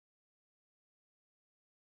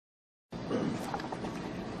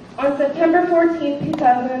On September 14,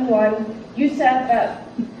 2001, you said that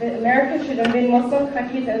America should invade Muslim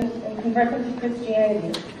countries and convert them to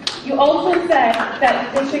Christianity. You also said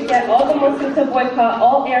that they should get all the Muslims to boycott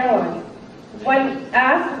all airlines. When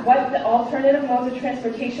asked what the alternative modes of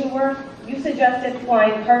transportation were, you suggested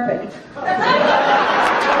flying carpets.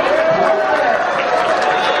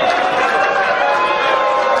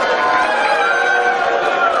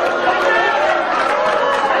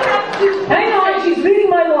 Hang on, she's reading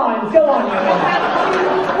my lines. Go on.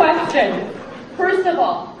 Question. First of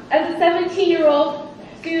all, as a 17-year-old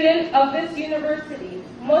student of this university,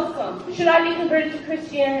 Muslim, should I be converted to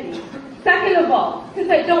Christianity? Second of all,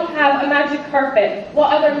 since I don't have a magic carpet,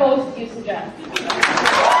 what other modes do you suggest?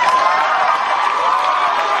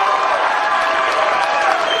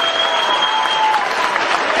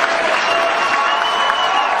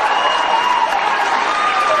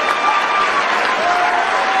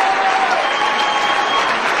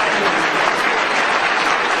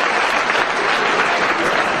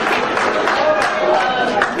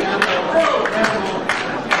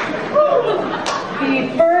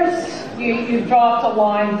 You dropped a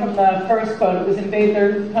line from the first quote. It was invade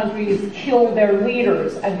their countries, kill their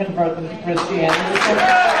leaders, and convert them to Christianity.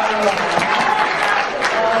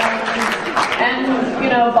 And, you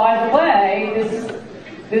know, by the way,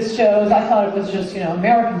 this shows, I thought it was just, you know,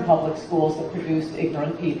 American public schools that produced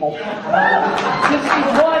ignorant people. This is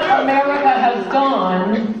what America has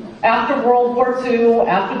done after World War II,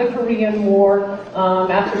 after the Korean War,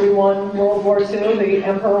 after we won World War II, the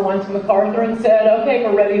emperor went to MacArthur and said, okay,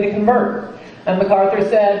 we're ready to convert. And MacArthur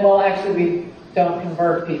said, well, actually, we don't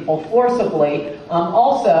convert people forcibly.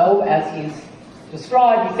 Also, as he's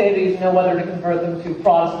described, he said he didn't know whether to convert them to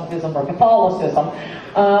Protestantism or Catholicism.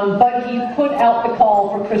 But he put out the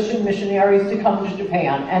call for Christian missionaries to come to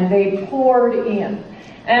Japan, and they poured in.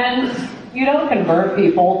 And you don't convert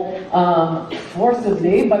people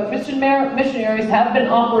forcibly, but Christian missionaries have been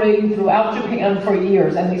operating throughout Japan for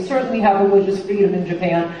years, and they certainly have religious freedom in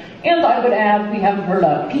Japan. And I would add, we haven't heard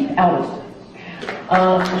a peep out of it.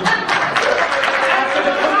 After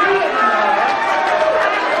the Korean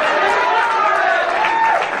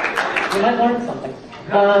War, you might learn something.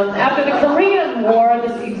 After the Korean War,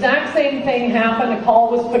 this exact same thing happened. A call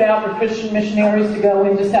was put out for Christian missionaries to go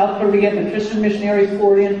into South Korea. The Christian missionaries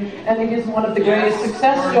poured in, and it is one of the greatest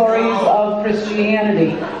success stories of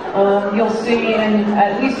Christianity. You'll see,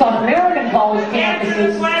 at least on American college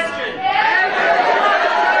campuses,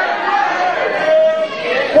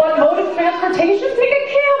 what mode of transportation? Take a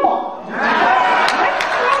camel.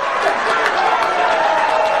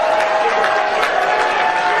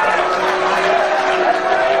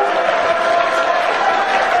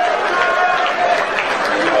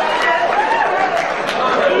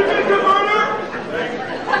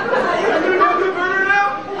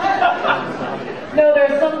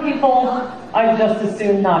 I'd just as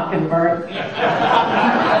soon not convert.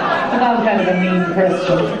 I'm kind of a mean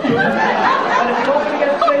Christian. But if you want me to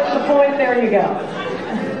get straight to the point, there you go.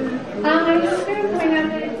 I was just going to point out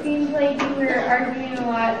that it seems like you were arguing a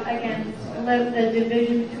lot against the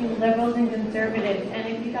division between liberals and conservatives. And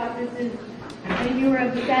if you thought and you were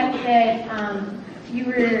upset that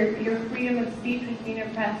your freedom of speech was being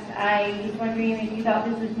oppressed, I was wondering if you thought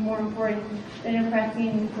this was more important than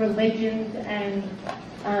oppressing religions and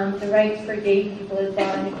the rights for gay people as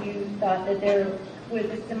well, and if you thought that there was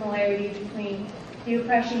a similarity between the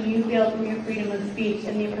oppression you feel from your freedom of speech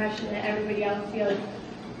and the oppression that everybody else feels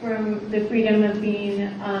from the freedom of being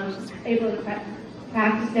able to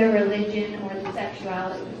practice their religion or their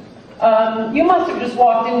sexuality. You must have just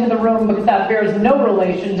walked into the room because that bears no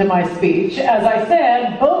relation to my speech. As I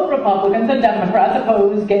said, both Republicans and Democrats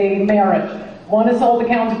oppose gay marriage. One is held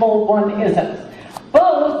accountable, one isn't.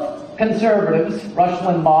 Both conservatives, Rush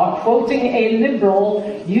Limbaugh, quoting a liberal,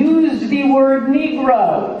 used the word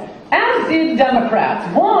Negro, as did Democrats.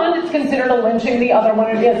 One is considered a lynching, the other one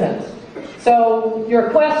it isn't. So your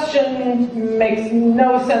question makes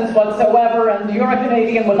no sense whatsoever, and you're a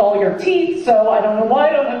Canadian with all your teeth, so I don't know why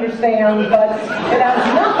I don't understand, but it has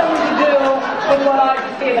nothing to do with what I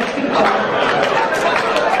just gave a speech on.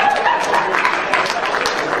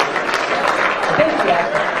 Thank you.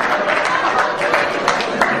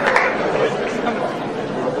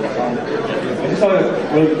 I just have a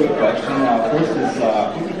really quick question. First is,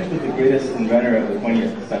 who do you think was the greatest inventor of the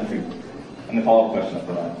 20th century? And the follow-up question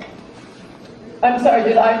after that. I'm sorry,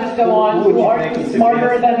 did I just go on to argue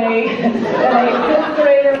smarter than a fifth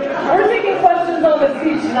grader? We're taking questions on the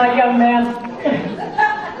speech tonight, young man.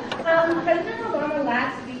 President Obama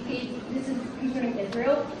last week, this is concerning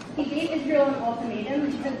Israel, he gave Israel an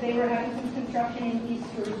ultimatum because they were having some construction in East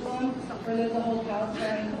Jerusalem where there was a whole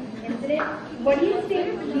Palestine incident. What do you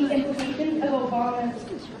think the implications of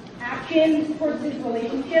Obama's actions towards his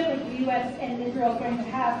relationship with the U.S. and Israel are going to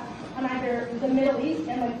have on either the Middle East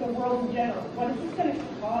and like the world in general? What is this going to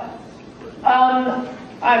cause?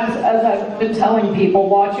 As I've been telling people,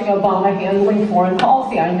 watching Obama handling foreign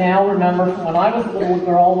policy, I now remember from when I was a little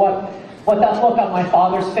girl what that look on my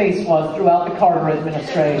father's face was throughout the Carter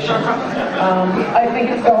administration. I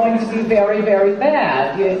think it's going to be very, very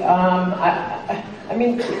bad. I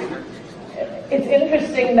mean, it's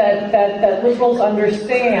interesting that liberals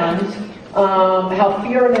understand how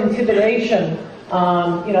fear and intimidation,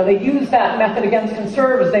 they use that method against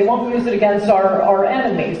conservatives. They won't use it against our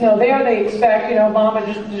enemies. No, they expect, Obama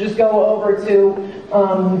to just go over to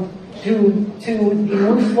the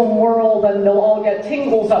Muslim world and they'll all get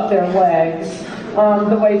tingles up their legs,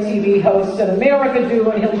 the way TV hosts in America do,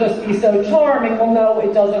 and he'll just be so charming. Well, no,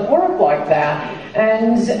 it doesn't work like that.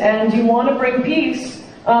 And you want to bring peace.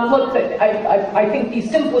 Look, I think the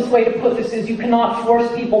simplest way to put this is you cannot force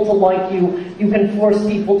people to like you. You can force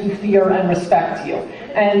people to fear and respect you.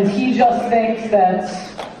 And he just thinks that,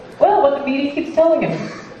 well, what the media keeps telling him,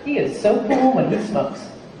 he is so cool when he smokes.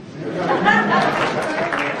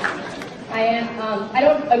 I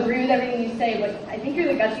don't agree with everything you say, but I think you're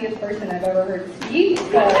the gutsiest person I've ever heard speak. So,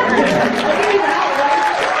 I'll give you that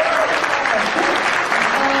one.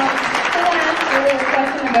 A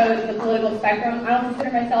question about the political spectrum. I don't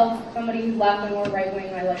consider myself somebody who's left-wing or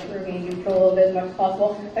right-wing. I like to remain neutral a little bit as much as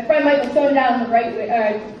possible. My friend Michael Stone down in the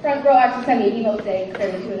front row actually sent me an email today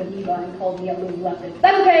compared to an amoeba and called me a little leftist.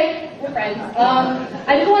 That's okay. We're friends.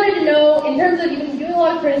 I just wanted to know, in terms of, you've been doing a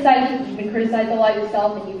lot of criticizing, you've been criticized a lot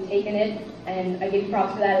yourself, and you've taken it, and I give you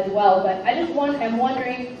props for that as well, but I'm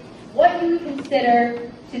wondering what you would consider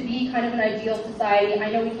to be kind of an ideal society. I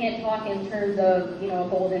know we can't talk in terms of, a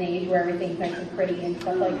golden age where everything's nice and pretty and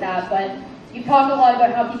stuff like that, but you've talked a lot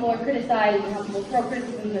about how people are criticized and how people throw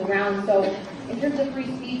criticisms around. So in terms of free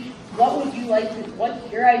speech, what's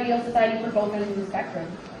your ideal society for both ends of the spectrum?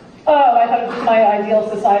 Oh, I thought it was my ideal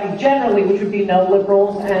society generally, which would be no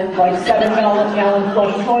liberals and like 7-gallon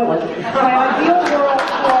flush toilets. My ideal world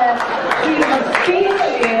for freedom of speech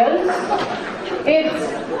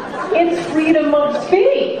it's freedom of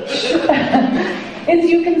speech. Is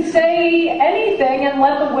you can say anything and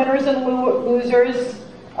let the winners and losers,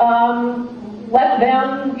 let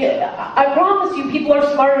them, I promise you people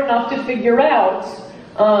are smart enough to figure out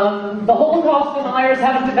the Holocaust deniers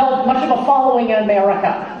haven't developed much of a following in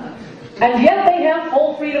America. And yet they have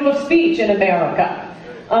full freedom of speech in America.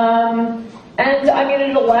 And I mean,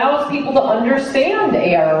 it allows people to understand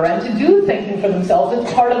error and to do thinking for themselves.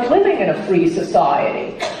 It's part of living in a free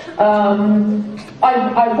society.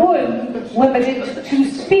 I would limit it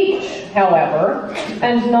to speech, however,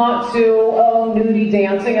 and not to nudie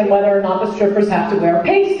dancing and whether or not the strippers have to wear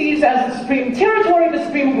pasties as the Supreme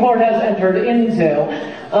Court has entered into.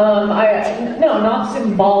 No, not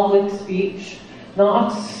symbolic speech,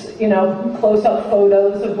 not close-up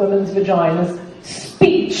photos of women's vaginas.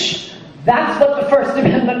 Speech. That's what the First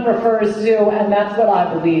Amendment refers to, and that's what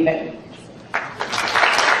I believe in.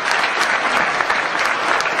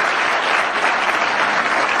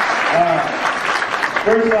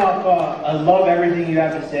 First off, I love everything you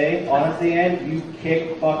have to say. Honestly, Ann, you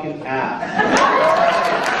kick fucking ass.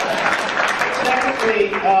 Secondly,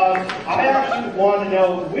 I actually want to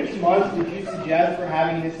know which month did you suggest for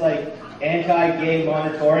having this anti-gay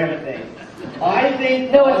moratorium thing? I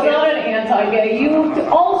think... No, it's not an anti-gay. You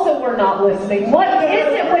also were not listening. What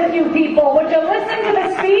is it with you people? Would you listen to the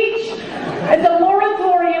speech? It's a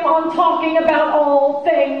moratorium on talking about all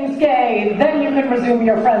things gay. Then you can resume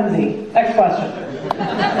your frenzy. Next question.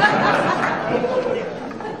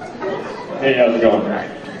 Hey, how's it going?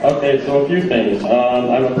 Okay, so a few things.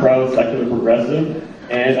 I'm a proud secular progressive,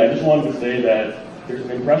 and I just wanted to say that there's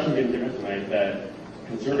an impression being given tonight that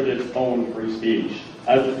conservatives own free speech.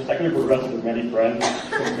 As a secular progressive with many friends, I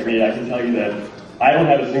can tell you that I don't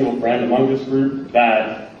have a single friend among this group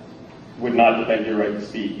that would not defend your right to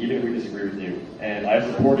speak, even if we disagree with you. And I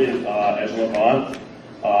supported Angela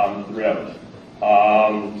Vaughn throughout.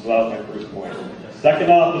 So that was my first point.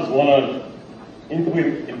 Second off is one of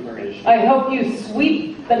incomplete information. I hope you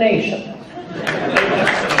sweep the nation. The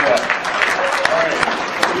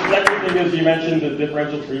second thing is you mentioned the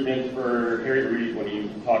differential treatment for Harry Reid when you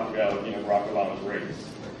talked about Barack Obama's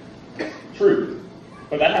race. True,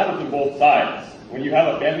 but that happens on both sides. When you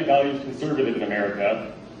have a family values conservative in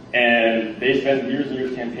America, and they spend years and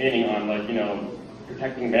years campaigning on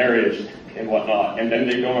protecting marriage and whatnot, and then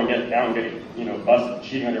they go and get down, getting, busted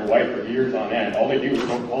cheating on their wife for years on end. All they do is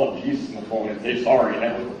go call up Jesus on the phone and say sorry, and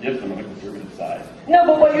everyone forgives them on the conservative side. No,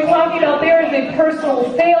 but what you're talking about there is a personal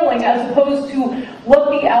failing as opposed to what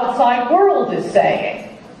the outside world is saying.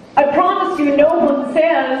 I promise you, no one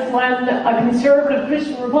says when a conservative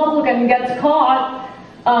Christian Republican gets caught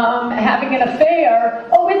having an affair,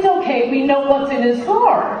 oh, it's okay, we know what's in his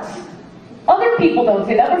heart. Other people don't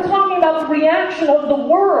say that. We're talking about the reaction of the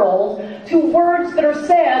world to words that are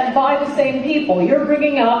said by the same people. You're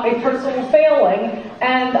bringing up a personal failing,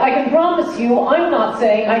 and I can promise you, I'm not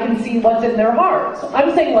saying I can see what's in their hearts.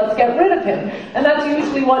 I'm saying let's get rid of him. And that's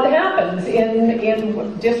usually what happens in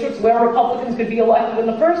districts where Republicans could be elected in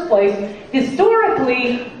the first place.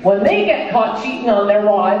 Historically, when they get caught cheating on their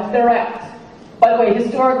wives, they're out. By the way,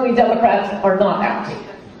 historically, Democrats are not out.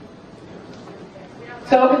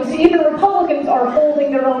 So even Republicans are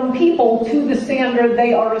holding their own people to the standard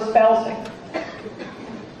they are espousing.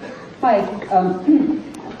 Hi,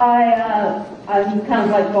 I'm kind of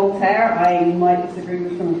like Coulter. I might disagree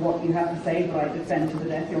with some of what you have to say, but I defend to the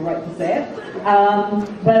death your right to say it.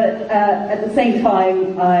 But at the same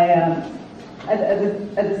time,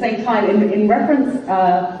 in reference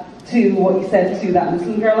to what you said to that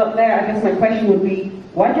Muslim girl up there, I guess my question would be,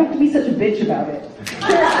 why do you have to be such a bitch about it?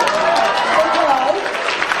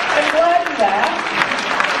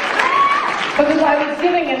 Because I was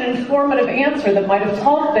giving an informative answer that might have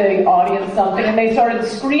taught the audience something, and they started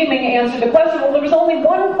screaming, answer the question. Well, there was only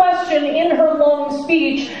one question in her long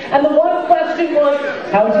speech, and the one question was,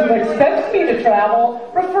 how do you expect me to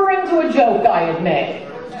travel? Referring to a joke I had made.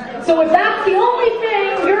 So if that's the only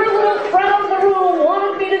thing your little crowd in the room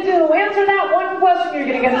wanted me to do, answer that one question, you're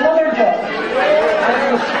going to get another joke.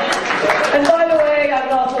 And by the way, I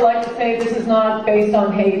would also like to say this is not based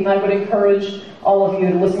on hate, and I would encourage all of you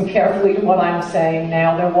to listen carefully to what I'm saying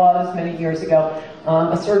now. There was, many years ago,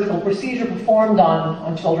 a surgical procedure performed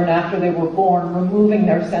on children after they were born, removing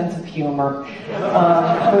their sense of humor,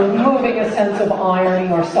 removing a sense of irony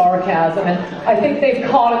or sarcasm. And I think they've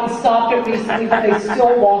caught it and stopped it recently, but they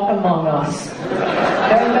still walk among us.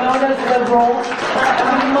 They're known as liberals,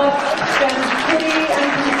 and we must extend pity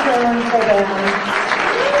and concern for them.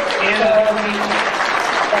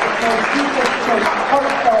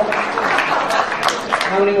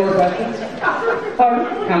 How many more questions? Pardon?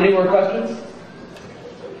 How many more questions?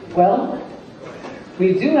 Well,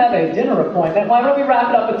 we do have a dinner appointment. Why don't we wrap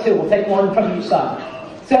it up at 2? We'll take one from each side.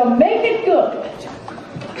 So make it good.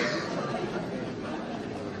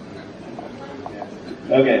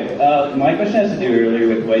 Okay, my question has to do earlier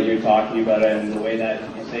with what you're talking about and the way that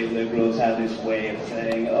you say liberals have this way of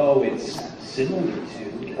saying, oh, it's similar to,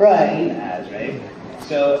 same as, right?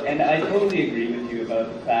 So, and I totally agree with you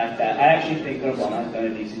about the fact that I actually think Obama has done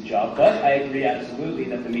a decent job, but I agree absolutely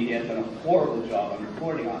that the media has done a horrible job on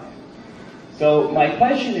reporting on him. So my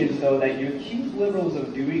question is, though, that you accuse liberals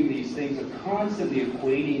of doing these things, of constantly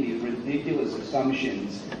equating these ridiculous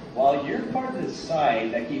assumptions, while you're part of the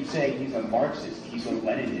side that keeps saying he's a Marxist, he's a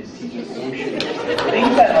Leninist, he's a socialist,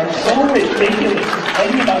 things that are so ridiculous,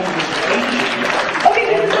 talking about this. Okay,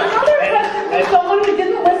 this is another question from someone who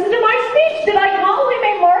didn't listen to my speech. Did I call him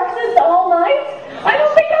a Marxist all night? I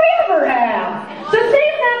don't think I ever have. So save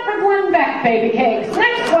that for Glenn Beck, baby cakes.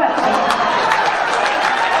 Next question.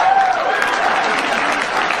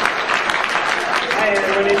 Hi,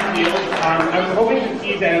 my name's Neil. I was hoping to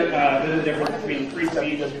tease out the difference between free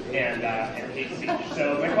speech and hate speech.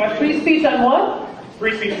 So my question... Free speech on what?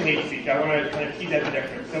 Free speech and hate speech. I want to kind of tease out the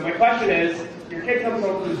difference. So my question is, your kid comes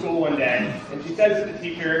home from school one day, and she says that the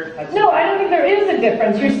teacher has... No, I don't think there is a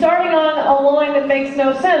difference. You're starting on a line that makes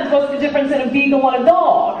no sense. What's the difference in a beagle and a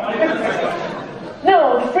dog?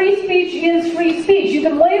 No, free speech is free speech. You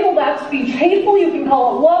can label that speech hateful, you can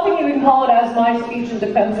call it loving, you can call it, as my speech in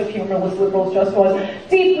defense of humorless liberals just was,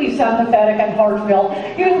 deeply sympathetic and heartfelt.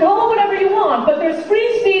 You can call it whatever you want, but there's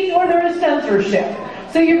free speech or there is censorship.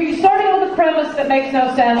 So you're starting with a premise that makes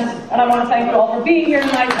no sense, and I want to thank you all for being here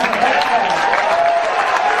tonight.